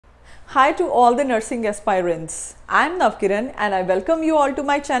Hi to all the nursing aspirants. I am Navkiran and I welcome you all to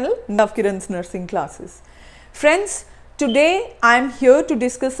my channel Navkiran's Nursing Classes. Friends, today I am here to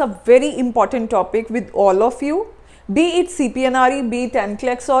discuss a very important topic with all of you, be it CPNRE, be it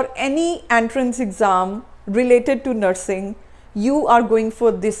Nclex or any entrance exam related to nursing you are going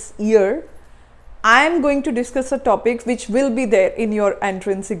for this year. I am going to discuss a topic which will be there in your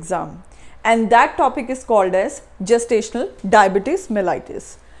entrance exam, and that topic is called as Gestational Diabetes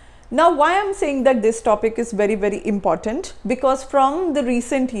Mellitus. Now, why I am saying that this topic is very important, because from the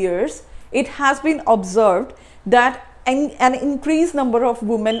recent years it has been observed that an increased number of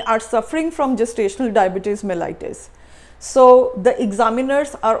women are suffering from gestational diabetes mellitus. So the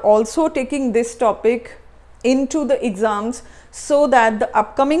examiners are also taking this topic into the exams so that the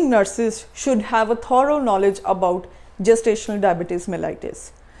upcoming nurses should have a thorough knowledge about gestational diabetes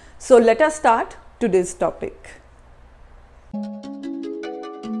mellitus. So let us start today's topic.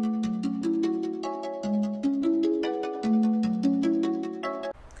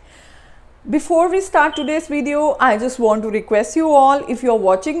 Before we start today's video, I just want to request you all, if you are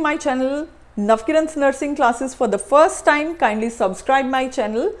watching my channel Navkiran's Nursing Classes for the first time, kindly subscribe my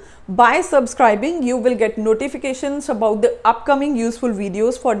channel. By subscribing, you will get notifications about the upcoming useful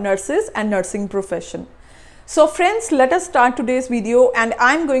videos for nurses and nursing profession. So friends, let us start today's video, and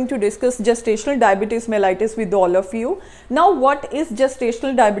I am going to discuss gestational diabetes mellitus with all of you. Now, what is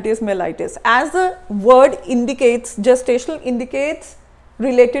gestational diabetes mellitus? As the word indicates, gestational indicates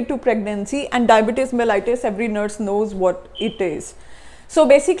related to pregnancy, and diabetes mellitus, every nurse knows what it is. So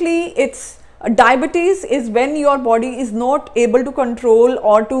basically, diabetes is when your body is not able to control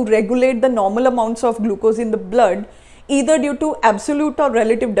or to regulate the normal amounts of glucose in the blood, either due to absolute or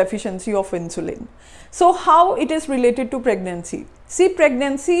relative deficiency of insulin. So how it is related to pregnancy? See,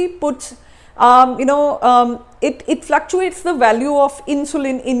 pregnancy puts it fluctuates the value of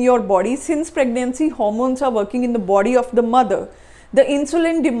insulin in your body. Since pregnancy hormones are working in the body of the mother, the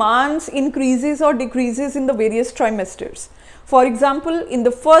insulin demands increases or decreases in the various trimesters. For example, in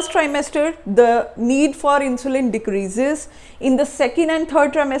the first trimester, the need for insulin decreases. In the second and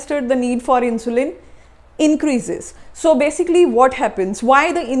third trimester, the need for insulin increases. So basically what happens?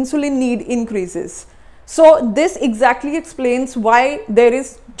 Why the insulin need increases? So this exactly explains why there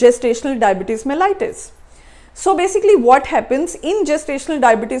is gestational diabetes mellitus. So basically what happens in gestational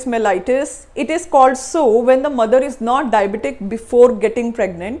diabetes mellitus, it is called so when the mother is not diabetic before getting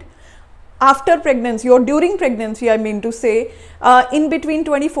pregnant. After pregnancy or during pregnancy, I mean to say, in between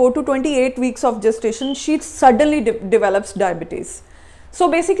 24 to 28 weeks of gestation, she suddenly develops diabetes. So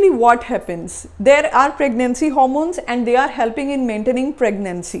basically what happens? There are pregnancy hormones and they are helping in maintaining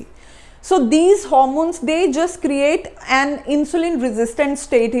pregnancy. So these hormones, they just create an insulin resistant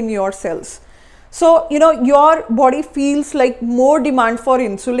state in your cells. So, your body feels like more demand for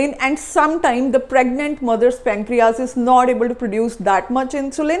insulin, and sometimes the pregnant mother's pancreas is not able to produce that much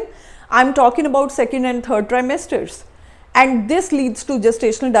insulin. I'm talking about second and third trimesters, and this leads to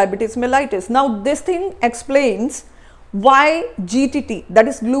gestational diabetes mellitus. Now, this thing explains why GTT, that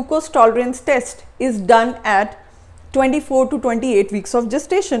is glucose tolerance test, is done at 24 to 28 weeks of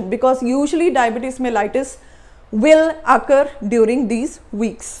gestation, because usually diabetes mellitus will occur during these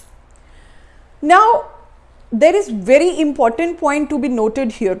weeks. Now, there is very important point to be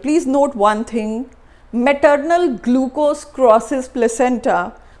noted here. Please note one thing: maternal glucose crosses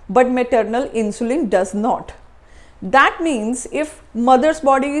placenta, but maternal insulin does not. That means if mother's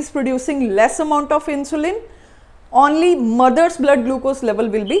body is producing less amount of insulin, only mother's blood glucose level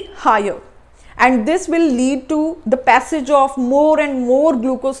will be higher, and this will lead to the passage of more and more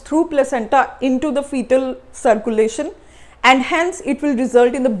glucose through placenta into the fetal circulation, and hence it will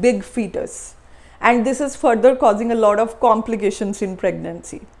result in the big fetus. And this is further causing a lot of complications in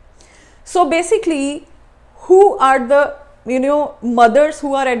pregnancy. So basically, who are the mothers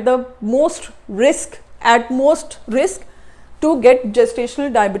who are at the most risk to get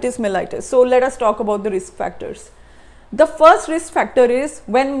gestational diabetes mellitus? So let us talk about the risk factors. The first risk factor is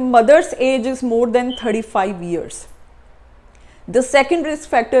when mother's age is more than 35 years. The second risk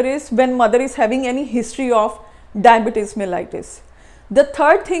factor is when mother is having any history of diabetes mellitus. The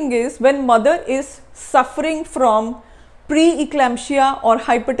third thing is when mother is suffering from preeclampsia or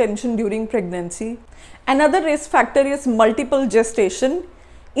hypertension during pregnancy. Another risk factor is multiple gestation.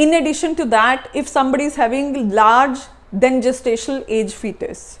 In addition to that, if somebody is having large then gestational age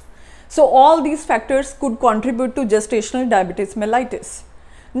fetus. So all these factors could contribute to gestational diabetes mellitus.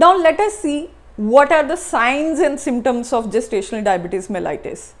 Now let us see what are the signs and symptoms of gestational diabetes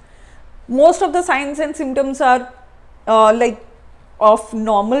mellitus. Most of the signs and symptoms are of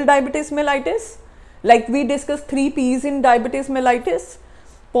normal diabetes mellitus. Like we discussed 3 P's in diabetes mellitus.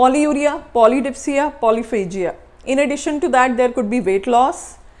 polyuria, polydipsia, polyphagia. In addition to that, there could be weight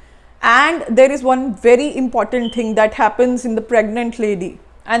loss, and there is one very important thing that happens in the pregnant lady,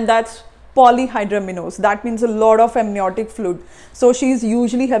 and that's polyhydramnios. That means a lot of amniotic fluid. So she is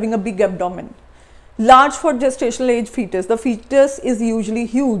usually having a big abdomen. Large for gestational age fetus. The fetus is usually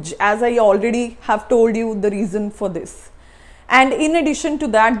huge, as I already have told you the reason for this. And in addition to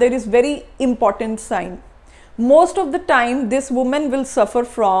that, there is very important sign. Most of the time, this woman will suffer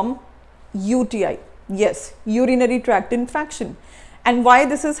from UTI. Yes, urinary tract infection. And why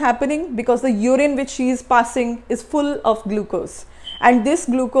this is happening? Because the urine which she is passing is full of glucose, and this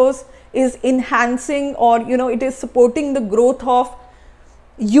glucose is enhancing, or it is supporting the growth of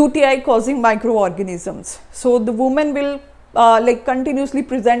UTI causing microorganisms. So the woman will continuously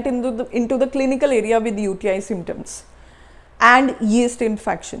present into the clinical area with UTI symptoms and yeast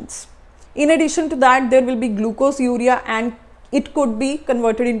infections. In addition to that, there will be glucoseuria, and it could be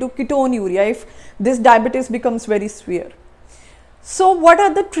converted into ketonuria if this diabetes becomes very severe. So what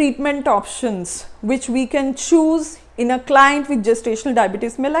are the treatment options which we can choose in a client with gestational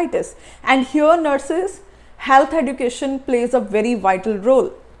diabetes mellitus? And here, nurses, health education plays a very vital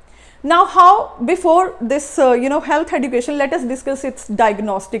role. Now, before this health education, let us discuss its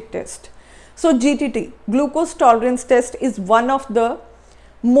diagnostic test. So GTT, glucose tolerance test, is one of the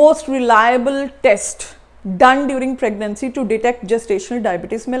most reliable tests done during pregnancy to detect gestational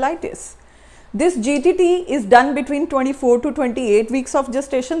diabetes mellitus. This GTT is done between 24 to 28 weeks of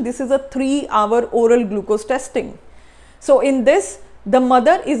gestation. This is a 3-hour oral glucose testing. So in this, the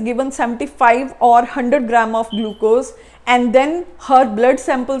mother is given 75 or 100 gram of glucose, and then her blood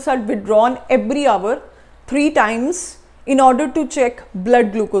samples are withdrawn every hour 3 times in order to check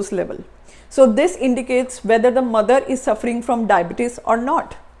blood glucose level. So this indicates whether the mother is suffering from diabetes or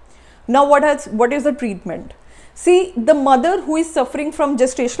not. Now what is the treatment? See, the mother who is suffering from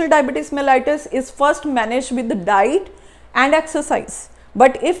gestational diabetes mellitus is first managed with the diet and exercise.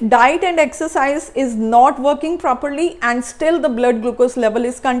 But if diet and exercise is not working properly and still the blood glucose level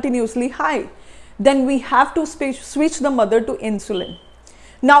is continuously high, then we have to switch the mother to insulin.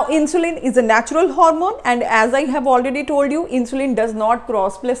 Now, insulin is a natural hormone, and as I have already told you, insulin does not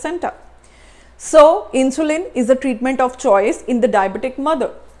cross placenta. So, insulin is a treatment of choice in the diabetic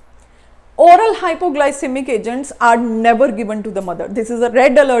mother. Oral hypoglycemic agents are never given to the mother. This is a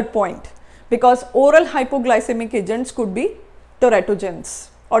red alert point, because oral hypoglycemic agents could be teratogens,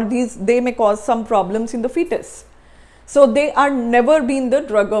 or they may cause some problems in the fetus. So they are never been the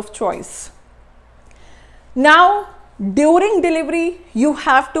drug of choice. Now, during delivery, you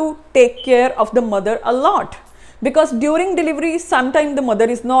have to take care of the mother a lot, because during delivery, sometimes the mother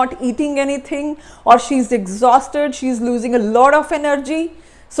is not eating anything, or she is exhausted, she is losing a lot of energy.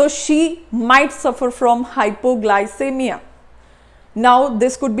 So she might suffer from hypoglycemia. Now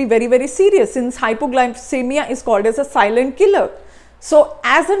this could be very, very serious, since hypoglycemia is called as a silent killer. So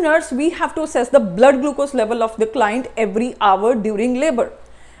as a nurse, we have to assess the blood glucose level of the client every hour during labor.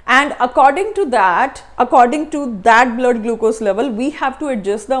 And according to that blood glucose level, we have to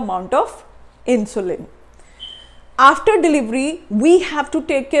adjust the amount of insulin. After delivery, we have to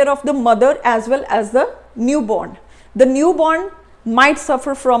take care of the mother as well as the newborn. The newborn might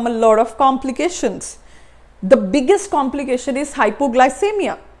suffer from a lot of complications. The biggest complication is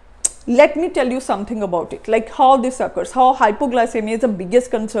hypoglycemia. Let me tell you something about it, like how this occurs, how hypoglycemia is the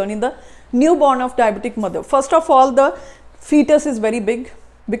biggest concern in the newborn of diabetic mother. First of all, the fetus is very big.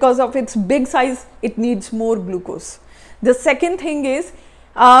 Because of its big size, it needs more glucose. The second thing is,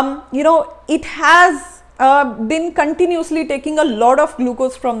 it has been continuously taking a lot of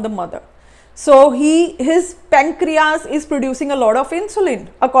glucose from the mother. So his pancreas is producing a lot of insulin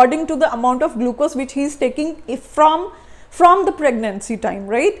according to the amount of glucose which he is taking from the pregnancy time,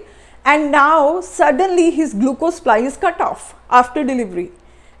 right? And now suddenly his glucose supply is cut off after delivery,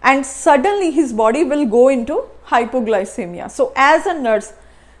 and suddenly his body will go into hypoglycemia. So as a nurse,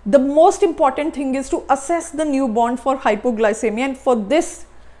 the most important thing is to assess the newborn for hypoglycemia, and for this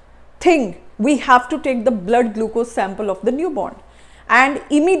thing we have to take the blood glucose sample of the newborn. And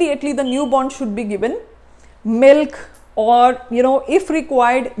immediately the newborn should be given milk, or if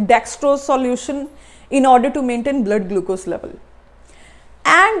required, dextrose solution in order to maintain blood glucose level.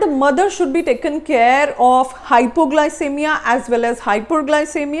 And the mother should be taken care of hypoglycemia as well as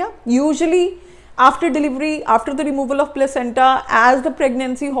hyperglycemia. Usually after delivery, after the removal of placenta, as the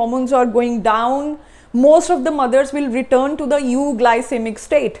pregnancy hormones are going down, most of the mothers will return to the euglycemic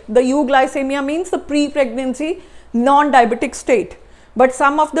state. The euglycemia means the pre-pregnancy non-diabetic state. But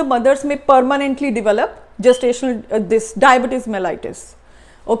some of the mothers may permanently develop gestational this diabetes mellitus.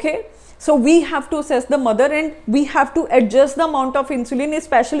 Okay, So we have to assess the mother and we have to adjust the amount of insulin,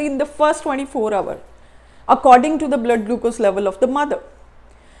 especially in the first 24 hours, according to the blood glucose level of the mother.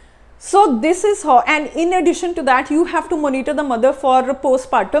 So this is how, and in addition to that, you have to monitor the mother for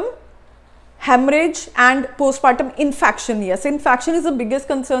postpartum hemorrhage and postpartum infection. Yes, infection is the biggest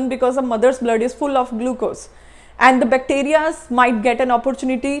concern because the mother's blood is full of glucose and the bacteria might get an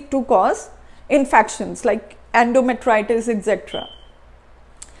opportunity to cause infections like endometritis, etc.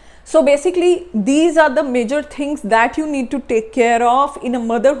 So basically, these are the major things that you need to take care of in a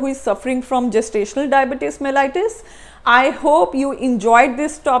mother who is suffering from gestational diabetes mellitus. I hope you enjoyed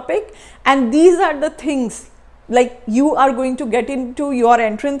this topic, and these are the things like you are going to get into your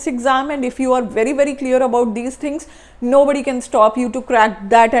entrance exam, and if you are very, very clear about these things, nobody can stop you to crack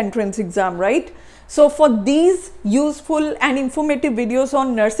that entrance exam, right? So for these useful and informative videos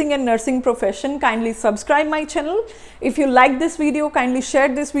on nursing and nursing profession, kindly subscribe my channel. If you like this video, kindly share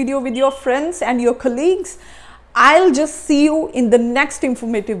this video with your friends and your colleagues. I'll just see you in the next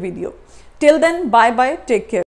informative video. Till then, bye bye, take care.